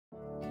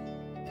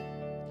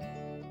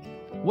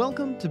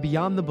Welcome to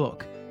Beyond the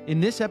Book. In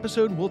this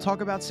episode, we'll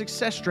talk about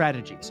success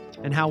strategies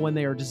and how when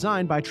they are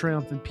designed by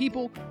triumphant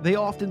people, they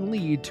often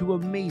lead to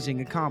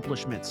amazing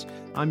accomplishments.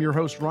 I'm your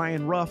host,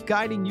 Ryan Ruff,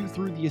 guiding you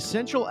through the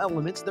essential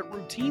elements that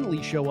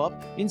routinely show up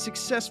in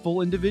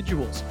successful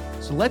individuals.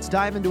 So let's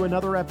dive into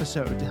another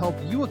episode to help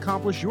you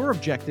accomplish your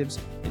objectives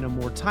in a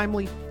more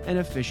timely and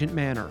efficient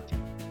manner.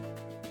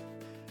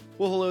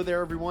 Well, hello there,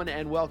 everyone,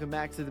 and welcome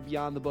back to the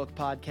Beyond the Book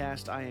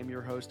podcast. I am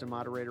your host and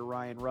moderator,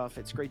 Ryan Ruff.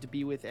 It's great to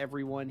be with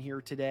everyone here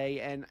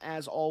today. And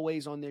as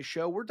always on this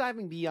show, we're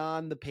diving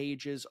beyond the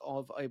pages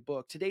of a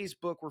book. Today's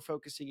book we're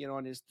focusing in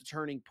on is The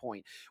Turning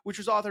Point, which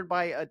was authored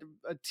by a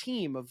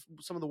team of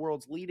some of the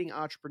world's leading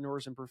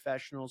entrepreneurs and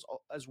professionals,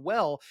 as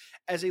well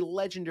as a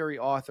legendary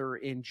author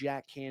in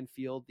Jack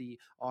Canfield, the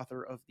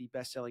author of the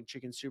best-selling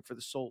Chicken Soup for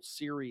the Soul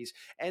series.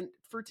 And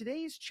for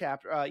today's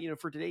chapter,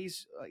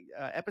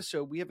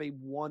 episode, we have a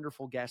wonderful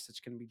guest that's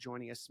going to be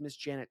joining us, Miss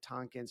Janet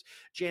Tonkins.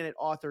 Janet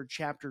authored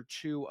Chapter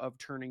 2 of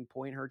Turning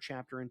Point, her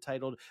chapter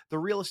entitled The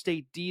Real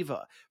Estate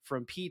Diva,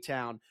 From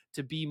P-Town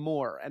to Be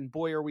More. And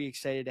boy, are we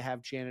excited to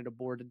have Janet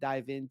aboard to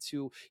dive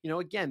into,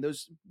 again,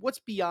 what's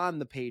beyond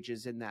the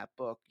pages in that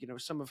book,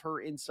 some of her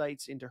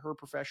insights into her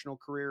professional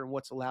career and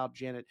what's allowed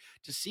Janet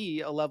to see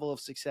a level of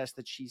success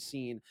that she's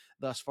seen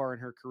thus far in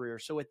her career.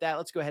 So with that,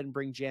 let's go ahead and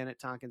bring Janet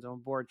Tonkins on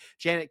board.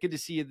 Janet, good to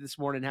see you this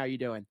morning. How are you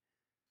doing?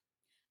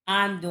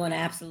 I'm doing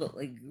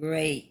absolutely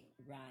great,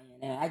 Ryan.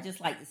 And I'd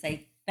just like to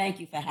say thank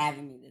you for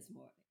having me this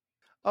morning.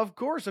 Of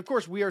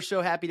course. We are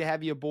so happy to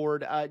have you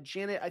aboard.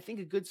 Janet, I think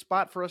a good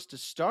spot for us to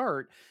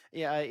start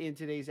in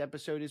today's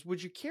episode is,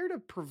 would you care to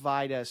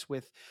provide us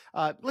with,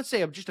 let's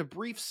say, just a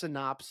brief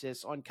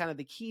synopsis on kind of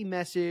the key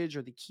message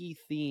or the key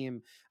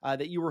theme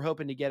that you were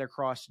hoping to get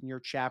across in your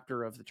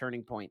chapter of The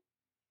Turning Point?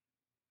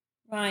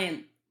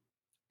 Ryan,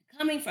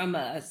 coming from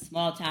a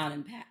small town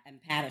in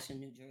Paterson,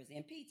 New Jersey,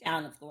 and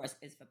P-Town, of course,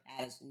 is for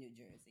Paterson, New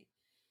Jersey.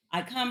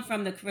 I come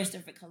from the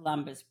Christopher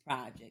Columbus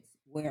projects,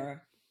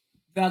 where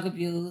drug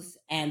abuse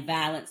and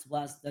violence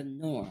was the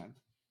norm.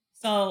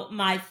 So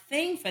my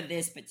theme for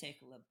this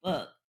particular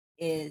book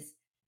is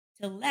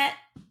to let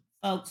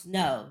folks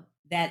know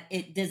that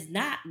it does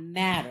not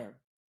matter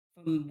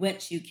from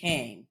whence you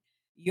came.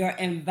 Your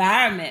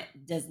environment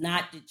does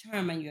not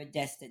determine your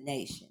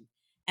destination.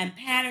 And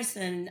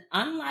Paterson,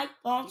 unlike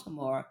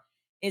Baltimore,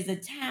 is a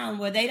town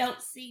where they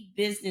don't see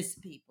business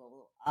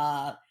people,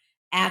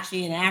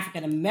 actually an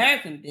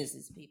African-American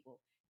business people,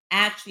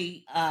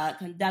 actually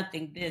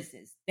conducting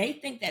business. They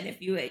think that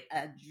if you're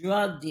a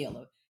drug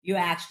dealer, you're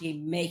actually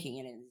making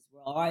it in this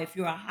world. Or if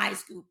you're a high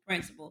school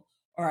principal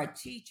or a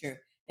teacher,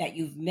 that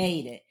you've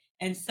made it.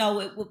 And so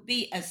it would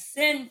be a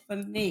sin for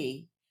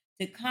me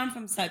to come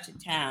from such a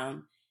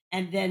town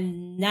and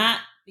then not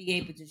be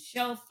able to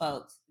show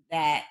folks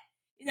that,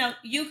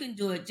 you can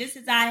do it just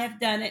as I have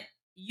done it.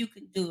 You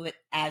can do it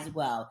as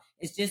well.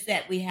 It's just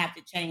that we have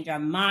to change our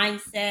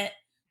mindset.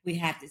 We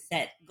have to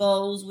set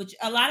goals, which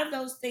a lot of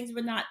those things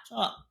were not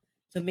taught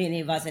to many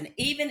of us. And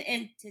even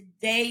in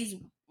today's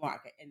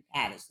market in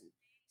Paterson,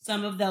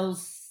 some of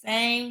those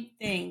same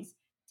things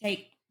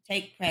take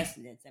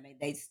precedence. I mean,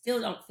 they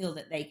still don't feel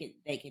that they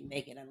can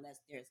make it unless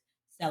they're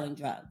selling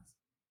drugs.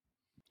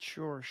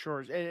 Sure.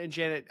 And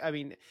Janet, I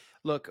mean,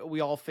 look,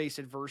 we all face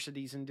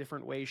adversities in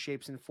different ways,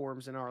 shapes, and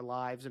forms in our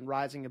lives, and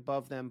rising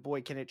above them,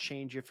 boy, can it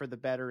change you for the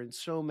better in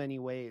so many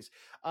ways.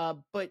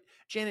 But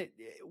Janet,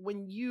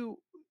 when you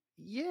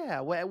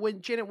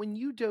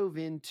dove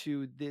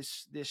into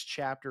this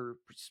chapter,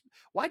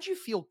 why'd you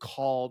feel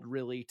called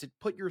really to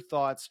put your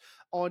thoughts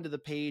onto the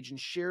page and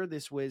share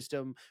this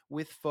wisdom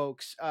with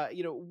folks?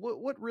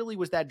 What really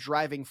was that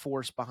driving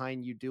force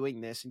behind you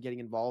doing this and getting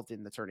involved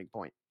in The Turning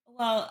Point?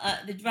 Well,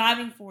 the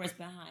driving force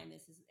behind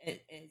this is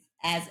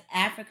as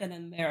African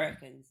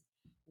Americans,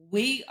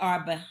 we are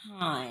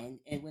behind,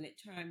 and when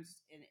it comes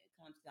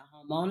to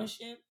home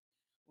ownership,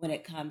 when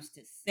it comes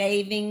to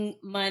saving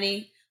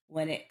money,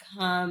 when it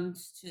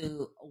comes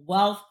to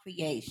wealth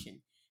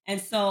creation. And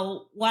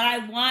so what I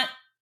want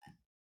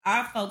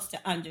our folks to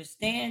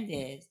understand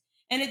is,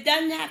 and it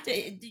doesn't have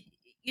to,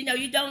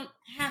 you don't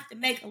have to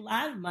make a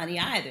lot of money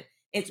either.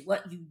 It's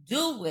what you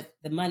do with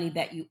the money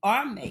that you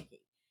are making.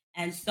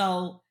 And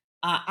so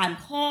I'm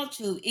called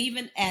to,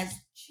 even as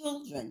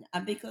children,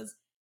 because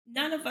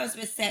none of us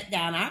were sat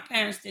down. Our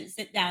parents didn't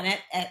sit down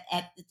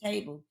at the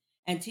table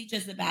and teach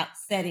us about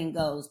setting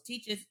goals,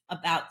 teach us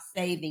about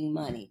saving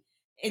money.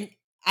 And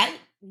I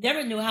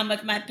never knew how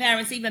much my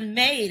parents even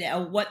made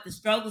or what the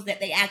struggles that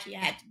they actually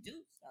had to do.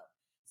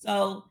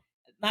 So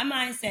my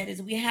mindset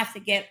is we have to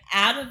get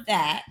out of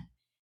that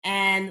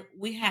and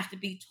we have to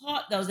be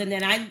taught those. And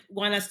then I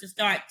want us to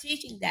start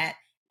teaching that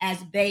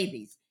as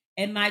babies.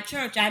 In my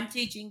church, I'm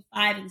teaching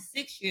 5 and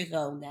 6 years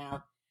old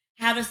now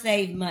how to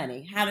save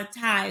money, how to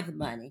tithe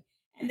money.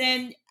 And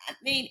then, I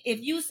mean,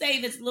 if you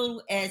save as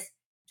little as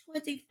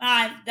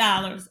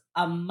 $25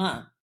 a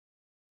month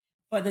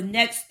for the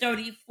next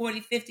 30, 40,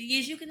 50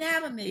 years, you can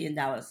have $1 million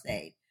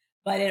saved.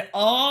 But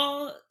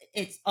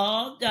it's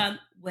all done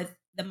with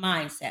the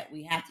mindset.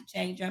 We have to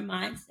change our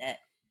mindset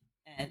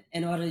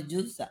in order to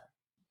do so.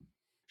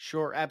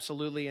 Sure,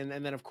 absolutely. And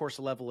then of course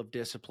a level of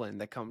discipline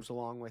that comes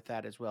along with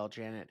that as well,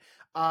 Janet.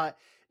 Uh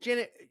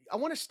Janet, I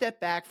want to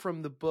step back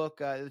from the book,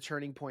 The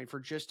Turning Point, for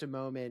just a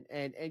moment,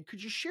 and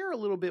could you share a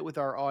little bit with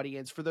our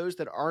audience, for those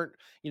that aren't,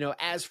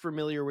 as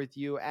familiar with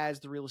you as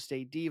the Real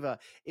Estate Diva?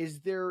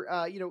 Is there,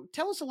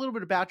 tell us a little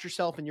bit about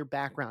yourself and your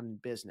background in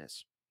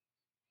business.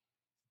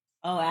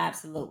 Oh,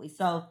 absolutely.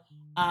 So,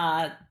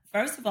 uh,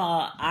 first of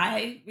all,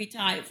 I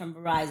retired from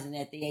Verizon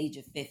at the age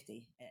of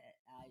 50.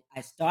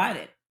 I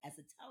started as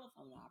a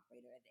telephone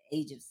operator at the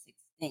age of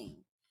 16.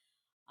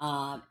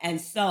 And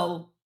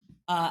so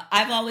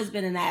I've always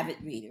been an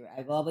avid reader.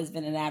 I've always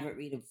been an avid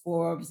reader of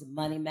Forbes,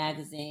 Money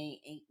Magazine,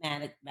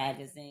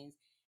 magazines,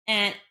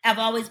 and I've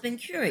always been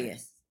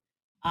curious.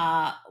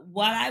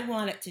 What I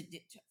wanted to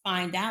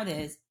find out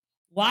is,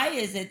 why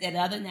is it that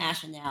other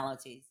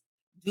nationalities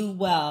do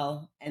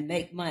well and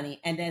make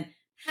money, and then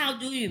how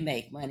do you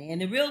make money?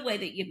 And the real way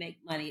that you make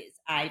money, is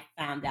I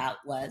found out,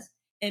 was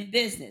in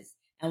business.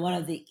 And one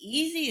of the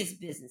easiest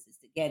businesses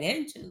to get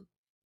into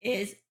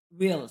is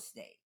real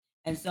estate.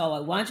 And so I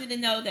want you to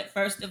know that,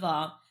 first of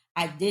all,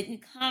 I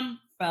didn't come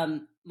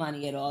from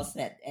money at all.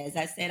 As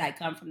I said, I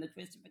come from the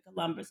Christopher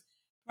Columbus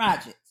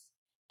projects.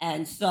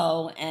 And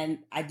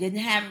I didn't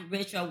have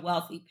rich or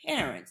wealthy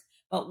parents.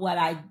 But what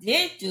I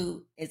did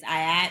do is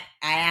I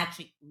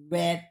actually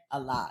read a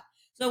lot.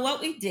 So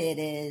what we did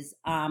is,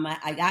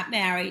 I got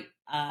married,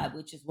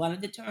 which is one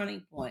of the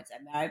turning points. I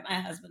married my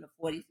husband of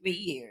 43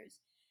 years.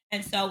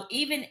 And so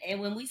even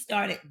when we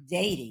started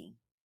dating,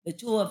 the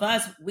two of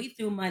us, we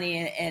threw money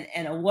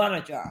in a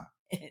water jar.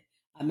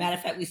 A matter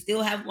of fact, we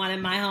still have one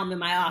in my home, in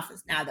my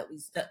office now, that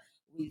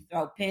we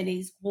throw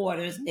pennies,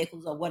 quarters,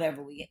 nickels, or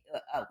whatever we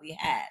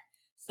had.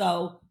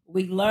 So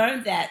we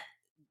learned that,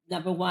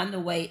 number one,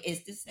 the way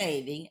is to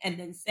saving, and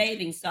then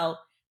saving. So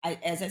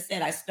as I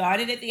said, I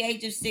started at the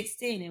age of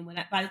 16, and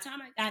by the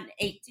time I got to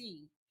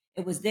 18,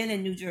 it was then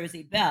in New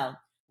Jersey Bell.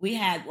 We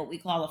had what we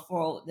call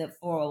the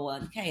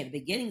 401k, the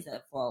beginnings of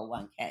the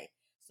 401k.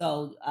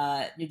 So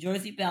New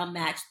Jersey Bell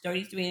matched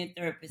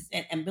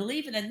 33.3%. And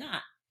believe it or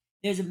not,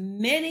 there's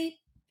many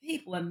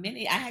people, and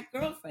I had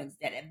girlfriends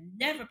that have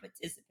never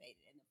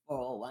participated in the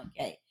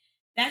 401k.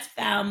 That's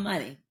found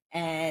money.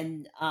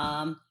 And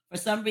for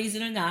some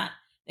reason or not,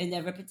 they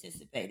never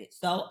participated.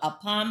 So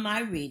upon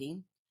my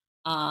reading,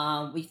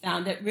 we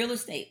found that real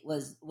estate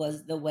was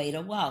the way to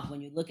wealth.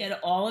 When you look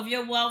at all of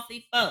your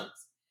wealthy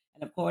folks,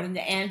 and according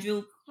to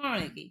Andrew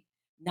Carnegie,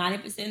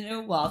 90% of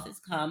their wealth has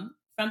come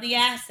from the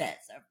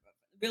assets of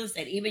real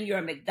estate. Even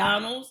your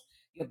McDonald's,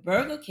 your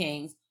Burger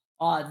Kings,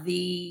 are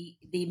the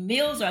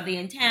meals are the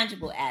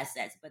intangible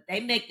assets, but they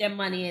make their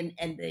money in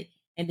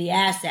the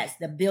assets,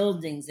 the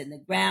buildings and the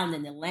ground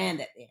and the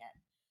land that they have.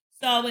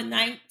 So in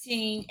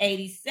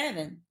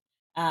 1987,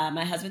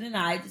 my husband and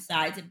I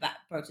decided to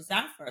purchase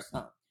our first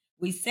home.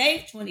 We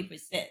saved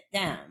 20%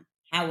 down.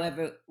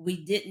 However, we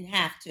didn't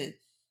have to.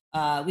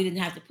 We didn't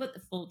have to put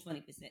the full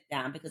 20%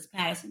 down, because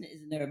Patterson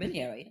is an urban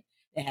area.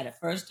 They had a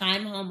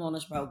first-time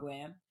homeowners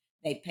program.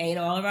 They paid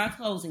all of our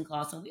closing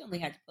costs, and we only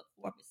had to put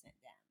 4% down.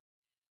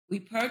 We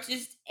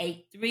purchased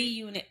a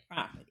 3-unit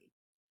property.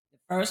 The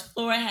first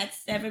floor had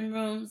 7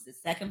 rooms. The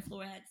second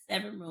floor had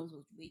 7 rooms,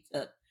 which we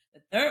took.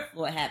 The third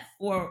floor had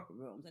 4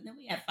 rooms, and then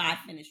we had 5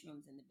 finished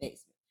rooms in the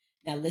basement.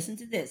 Now listen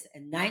to this.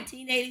 In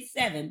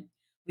 1987,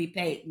 we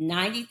paid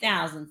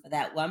 $90,000 for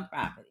that one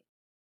property.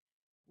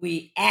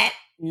 We at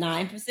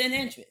 9%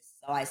 interest.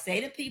 So I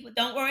say to people,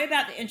 don't worry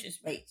about the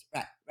interest rates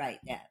right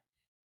now.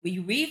 We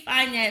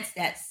refinanced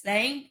that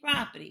same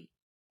property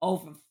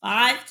over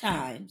 5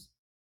 times.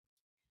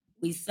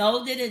 We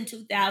sold it in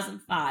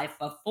 2005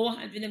 for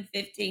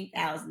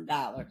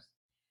 $415,000.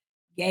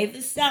 Gave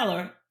the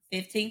seller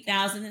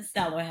 $15,000 in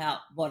seller help.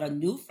 Bought a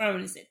new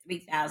furnace at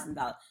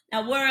 $3,000.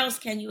 Now, where else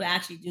can you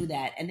actually do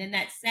that? And then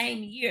that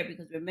same year,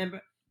 because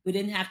remember, we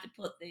didn't have to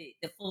put the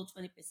full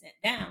 20%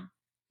 down,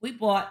 we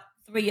bought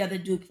 3 other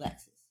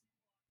duplexes.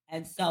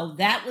 And so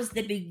that was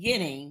the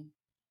beginning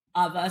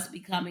of us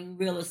becoming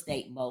real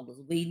estate moguls.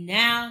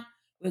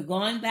 We're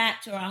going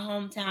back to our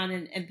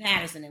hometown in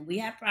Patterson, and we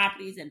have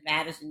properties in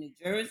Patterson, New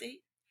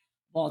Jersey,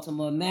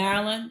 Baltimore,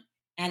 Maryland,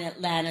 and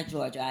Atlanta,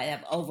 Georgia. I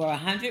have over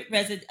 100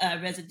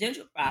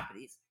 residential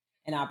properties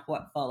in our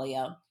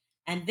portfolio.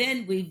 And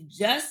then we've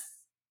just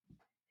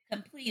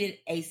completed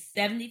a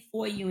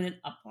 74-unit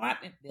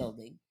apartment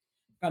building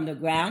from the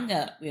ground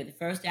up. We're the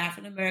first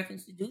African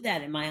Americans to do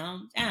that in my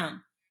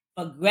hometown,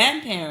 for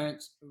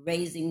grandparents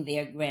raising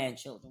their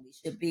grandchildren.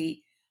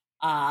 We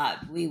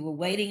were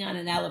waiting on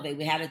an elevator.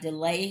 We had a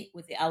delay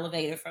with the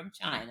elevator from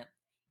China,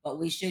 but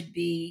we should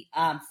be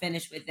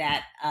finished with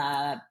that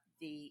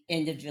the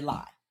end of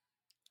July.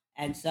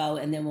 And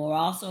then we'll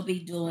also be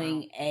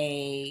doing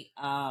a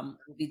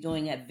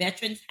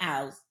veterans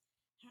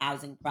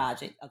housing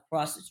project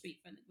across the street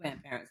from the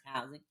grandparents'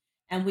 housing.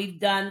 And we've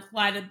done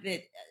quite a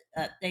bit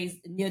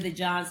things near the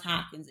Johns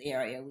Hopkins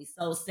area. We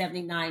sold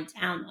 79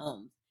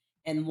 townhomes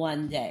in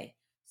one day.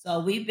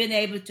 So we've been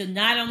able to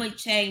not only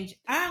change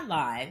our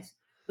lives,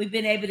 we've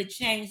been able to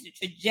change the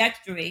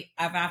trajectory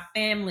of our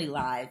family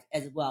lives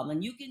as well.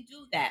 And you can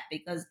do that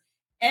because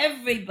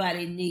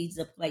everybody needs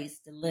a place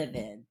to live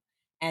in.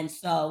 And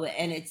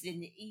it's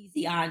an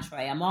easy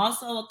entree. I'm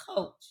also a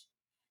coach.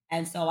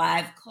 And so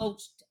I've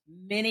coached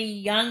many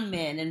young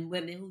men and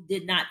women who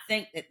did not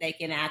think that they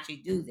can actually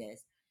do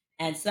this.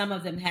 And some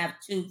of them have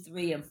two,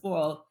 three, and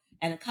four,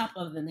 and a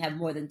couple of them have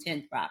more than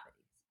 10 properties.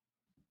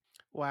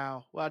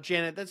 Wow. Wow,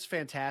 Janet, that's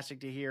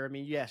fantastic to hear. I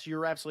mean, yes,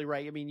 you're absolutely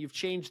right. I mean, you've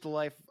changed the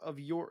life of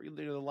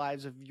the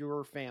lives of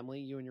your family,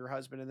 you and your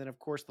husband, and then of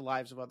course the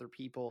lives of other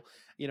people,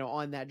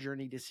 on that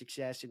journey to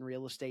success in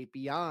real estate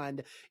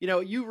beyond,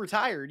 you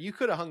retired. You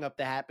could have hung up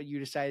the hat, but you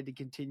decided to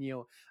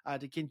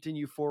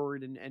continue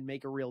forward and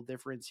make a real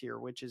difference here,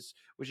 which is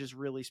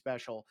really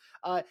special.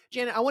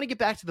 Janet, I want to get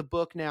back to the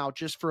book now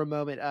just for a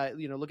moment.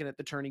 Looking at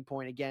the turning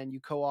point again, you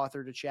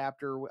co-authored a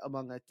chapter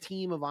among a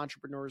team of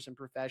entrepreneurs and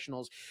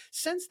professionals.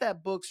 Since that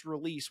book's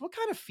release, what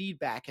kind of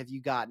feedback have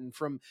you gotten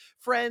from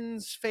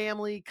friends,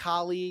 family,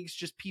 colleagues,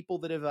 just people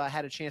that have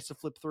had a chance to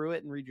flip through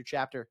it and read your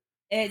chapter?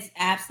 It's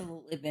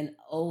absolutely been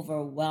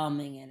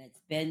overwhelming and it's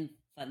been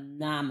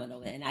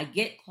phenomenal. And I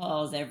get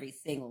calls every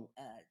single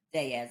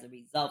day as a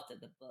result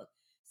of the book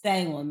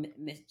saying, well,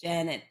 Miss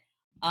Janet,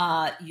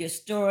 your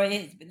story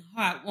has been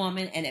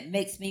heartwarming and it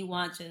makes me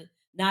want to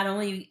not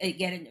only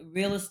get into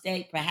real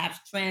estate,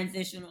 perhaps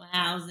transitional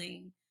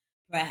housing.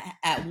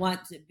 I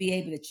want to be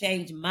able to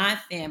change my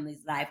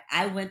family's life.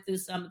 I went through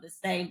some of the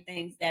same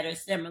things that are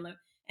similar,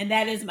 and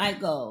that is my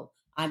goal.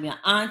 I'm your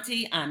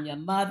auntie. I'm your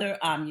mother.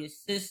 I'm your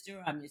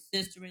sister. I'm your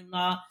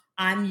sister-in-law.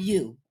 I'm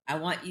you. I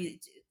want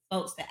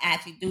folks to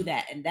actually do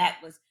that. And that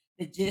was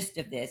the gist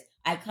of this.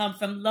 I come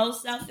from low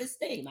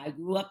self-esteem. I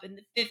grew up in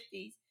the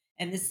 50s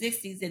and the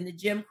 60s in the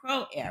Jim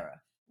Crow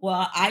era.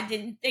 Well, I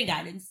didn't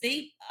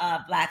see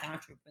Black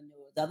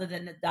entrepreneurs other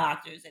than the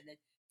doctors and the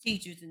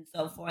teachers and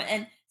so forth.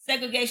 And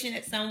segregation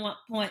at some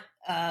point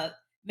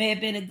may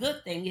have been a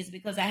good thing is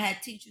because I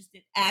had teachers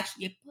that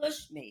actually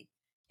pushed me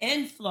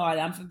in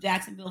Florida. I'm from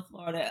Jacksonville,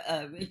 Florida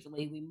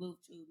originally. We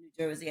moved to New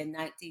Jersey in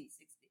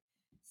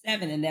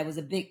 1967, and there was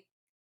a big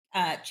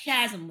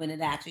chasm when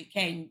it actually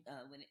came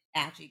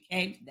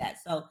to that.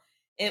 So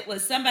it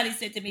was somebody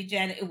said to me,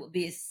 Janet, it would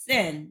be a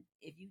sin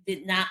if you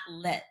did not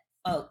let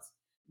folks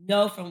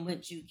know from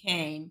whence you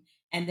came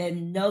and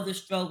then know the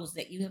struggles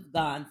that you have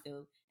gone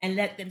through and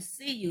let them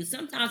see you.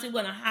 Sometimes we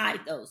want to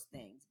hide those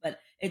things, but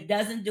it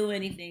doesn't do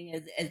anything.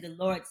 As the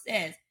Lord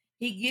says,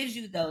 He gives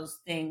you those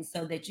things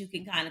so that you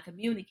can kind of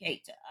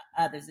communicate to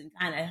others and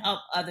kind of help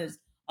others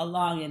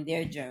along in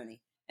their journey.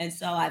 And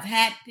so I've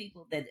had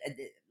people that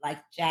like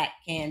Jack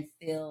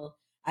Canfield.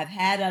 I've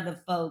had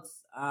other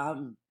folks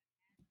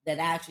that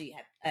actually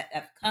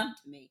have come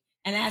to me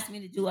and asked me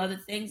to do other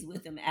things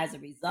with them as a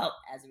result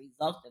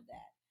of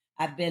that.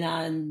 I've been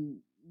on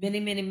many,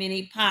 many,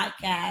 many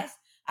podcasts.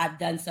 I've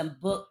done some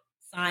book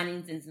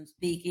signings and some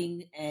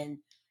speaking in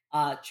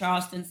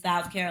Charleston,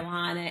 South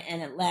Carolina,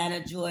 and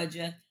Atlanta,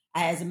 Georgia.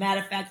 As a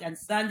matter of fact, on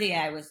Sunday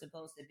I was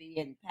supposed to be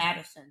in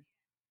Patterson,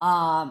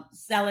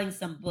 selling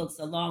some books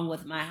along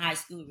with my high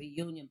school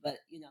reunion. But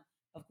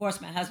of course,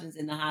 my husband's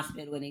in the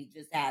hospital and he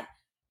just had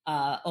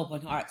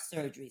open heart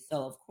surgery.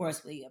 So of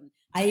course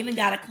I even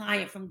got a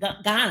client from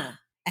Ghana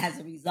as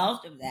a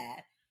result of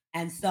that.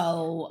 And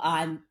so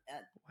I'm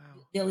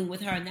Wow. dealing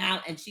with her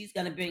now, and she's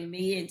going to bring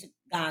me into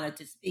Ghana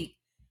to speak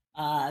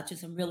to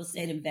some real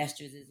estate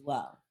investors as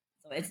well.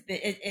 So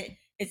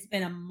it's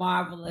been a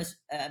marvelous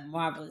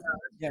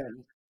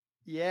journey.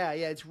 Yeah,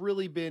 yeah, it's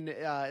really been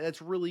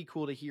that's really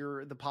cool to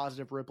hear the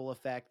positive ripple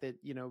effect that,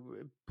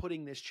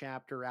 putting this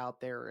chapter out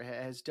there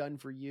has done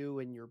for you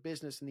and your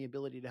business and the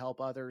ability to help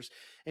others.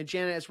 And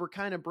Janet, as we're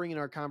kind of bringing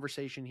our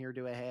conversation here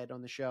to a head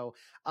on the show,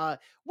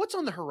 what's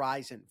on the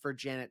horizon for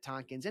Janet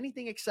Tonkins?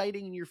 Anything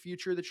exciting in your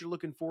future that you're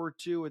looking forward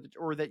to,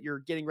 or that you're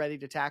getting ready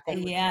to tackle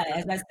with? Yeah,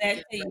 as I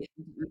said to you,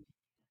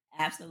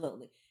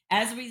 absolutely.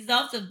 As a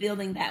result of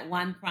building that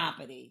one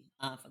property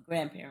for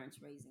grandparents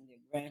raising their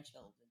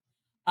grandchildren,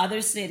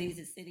 other cities,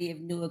 the city of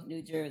Newark,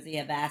 New Jersey,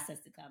 have asked us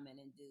to come in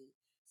and do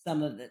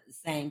some of the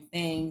same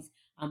things.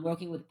 I'm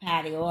working with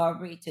Patty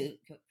Aubrey to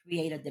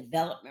create a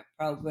development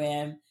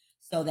program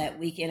so that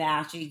we can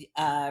actually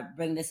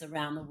bring this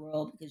around the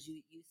world because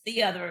you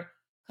see other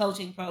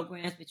coaching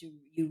programs, but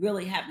you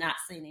really have not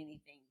seen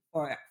anything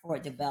for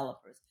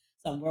developers.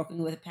 So I'm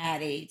working with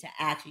Patty to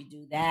actually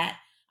do that.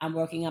 I'm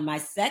working on my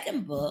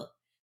second book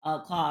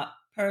called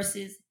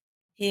Purses,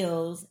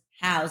 Hills,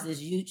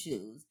 Houses You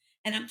Choose.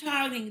 And I'm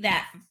targeting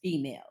that for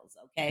females.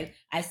 Okay.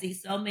 I see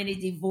so many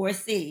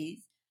divorcees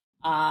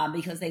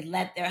because they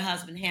let their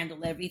husband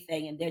handle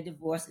everything and they're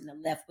divorced and they're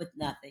left with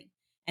nothing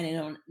and they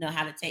don't know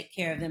how to take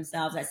care of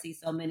themselves. I see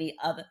so many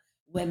other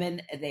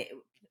women, they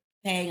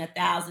paying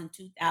 $1,000,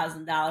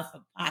 $2,000 for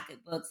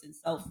pocketbooks and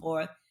so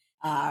forth,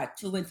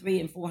 $200 and $300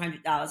 and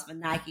 $400 for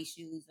Nike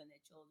shoes and their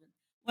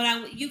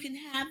children. You can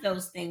have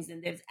those things,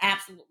 and there's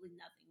absolutely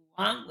nothing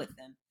wrong with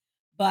them.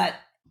 But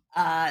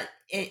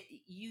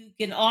you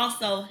can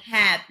also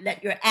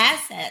let your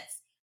assets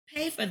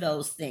pay for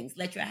those things.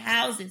 Let your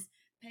houses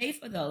pay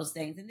for those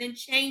things, and then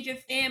change your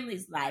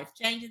family's life,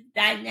 change the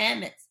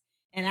dynamics,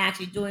 and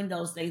actually doing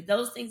those things.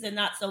 Those things are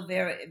not so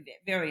very,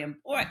 very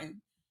important.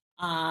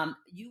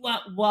 You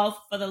want wealth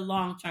for the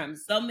long term.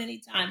 So many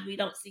times we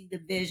don't see the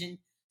vision.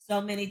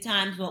 So many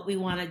times what we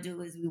want to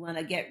do is we want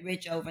to get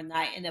rich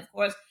overnight. And of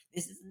course,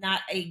 this is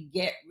not a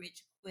get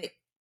rich quick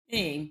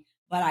thing,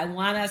 but I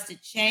want us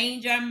to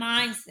change our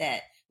mindset.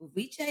 If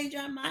we change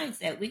our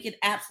mindset, we can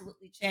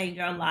absolutely change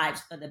our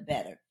lives for the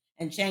better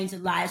and change the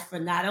lives for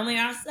not only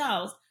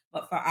ourselves,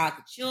 but for our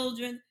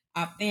children,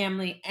 our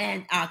family,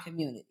 and our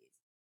communities.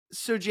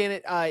 So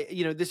Janet,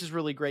 this is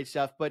really great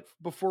stuff. But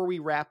before we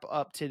wrap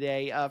up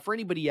today, for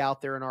anybody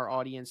out there in our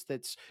audience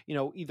that's,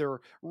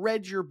 either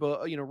read your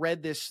book,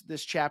 read this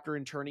chapter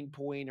in Turning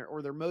Point,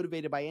 or they're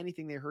motivated by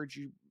anything they heard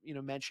you,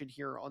 mention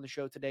here on the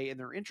show today, and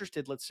they're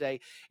interested, let's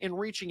say, in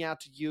reaching out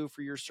to you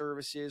for your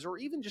services, or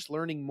even just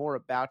learning more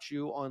about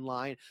you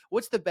online,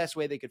 what's the best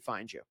way they could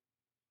find you?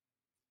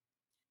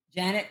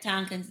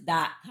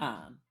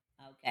 JanetTonkins.com.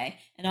 Okay.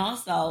 And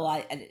also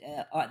or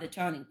the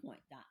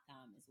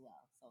turningpoint.com as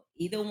well. So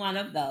either one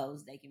of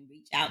those, they can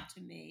reach out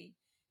to me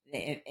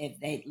if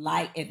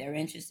they're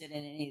interested in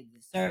any of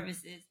the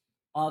services.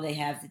 All they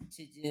have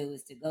to do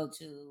is to go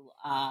to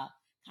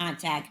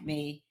contact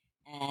me,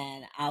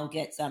 and I'll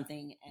get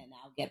something and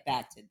I'll get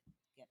back to them.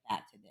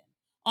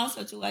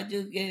 Also, too, I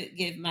do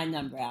give my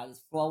number out.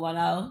 It's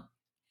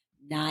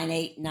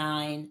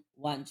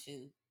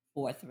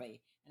 410-989-1243.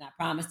 And I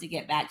promise to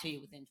get back to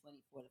you within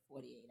 24 to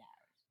 48 hours.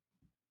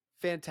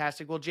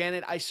 Fantastic. Well,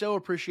 Janet, I so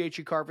appreciate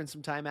you carving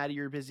some time out of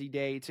your busy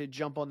day to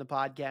jump on the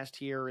podcast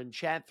here and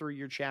chat through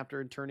your chapter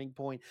and Turning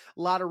Point.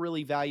 A lot of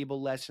really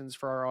valuable lessons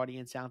for our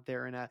audience out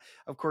there. And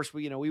of course,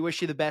 we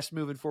wish you the best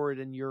moving forward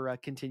in your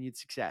continued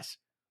success.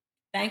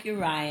 Thank you,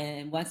 Ryan.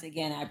 And once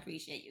again, I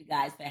appreciate you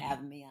guys for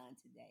having me on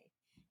today.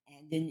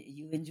 And then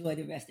you enjoy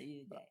the rest of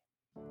your day.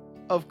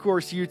 Of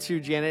course, you too,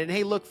 Janet. And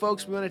hey, look,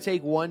 folks, we want to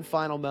take one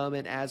final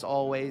moment, as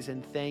always,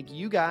 and thank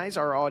you guys,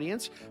 our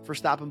audience, for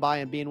stopping by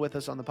and being with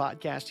us on the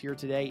podcast here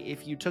today.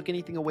 If you took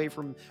anything away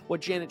from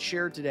what Janet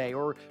shared today,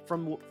 or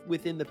from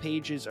within the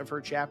pages of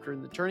her chapter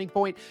in the Turning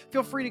Point,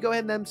 feel free to go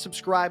ahead and then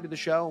subscribe to the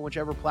show on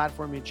whichever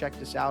platform you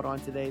checked us out on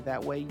today.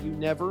 That way you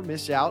never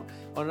miss out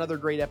on another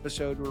great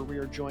episode where we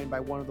are joined by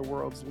one of the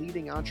world's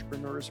leading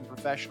entrepreneurs and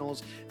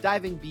professionals,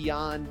 diving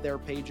beyond their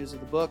pages of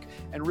the book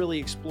and really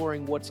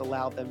exploring what's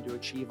allowed them to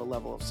achieve a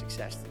level of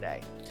success today.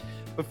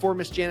 Before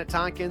Miss Janet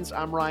Tonkins,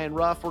 I'm Ryan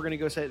Ruff. We're going to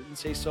go ahead and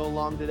say so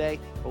long today,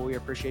 but we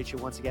appreciate you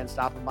once again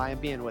stopping by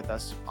and being with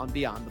us on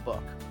Beyond the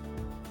Book.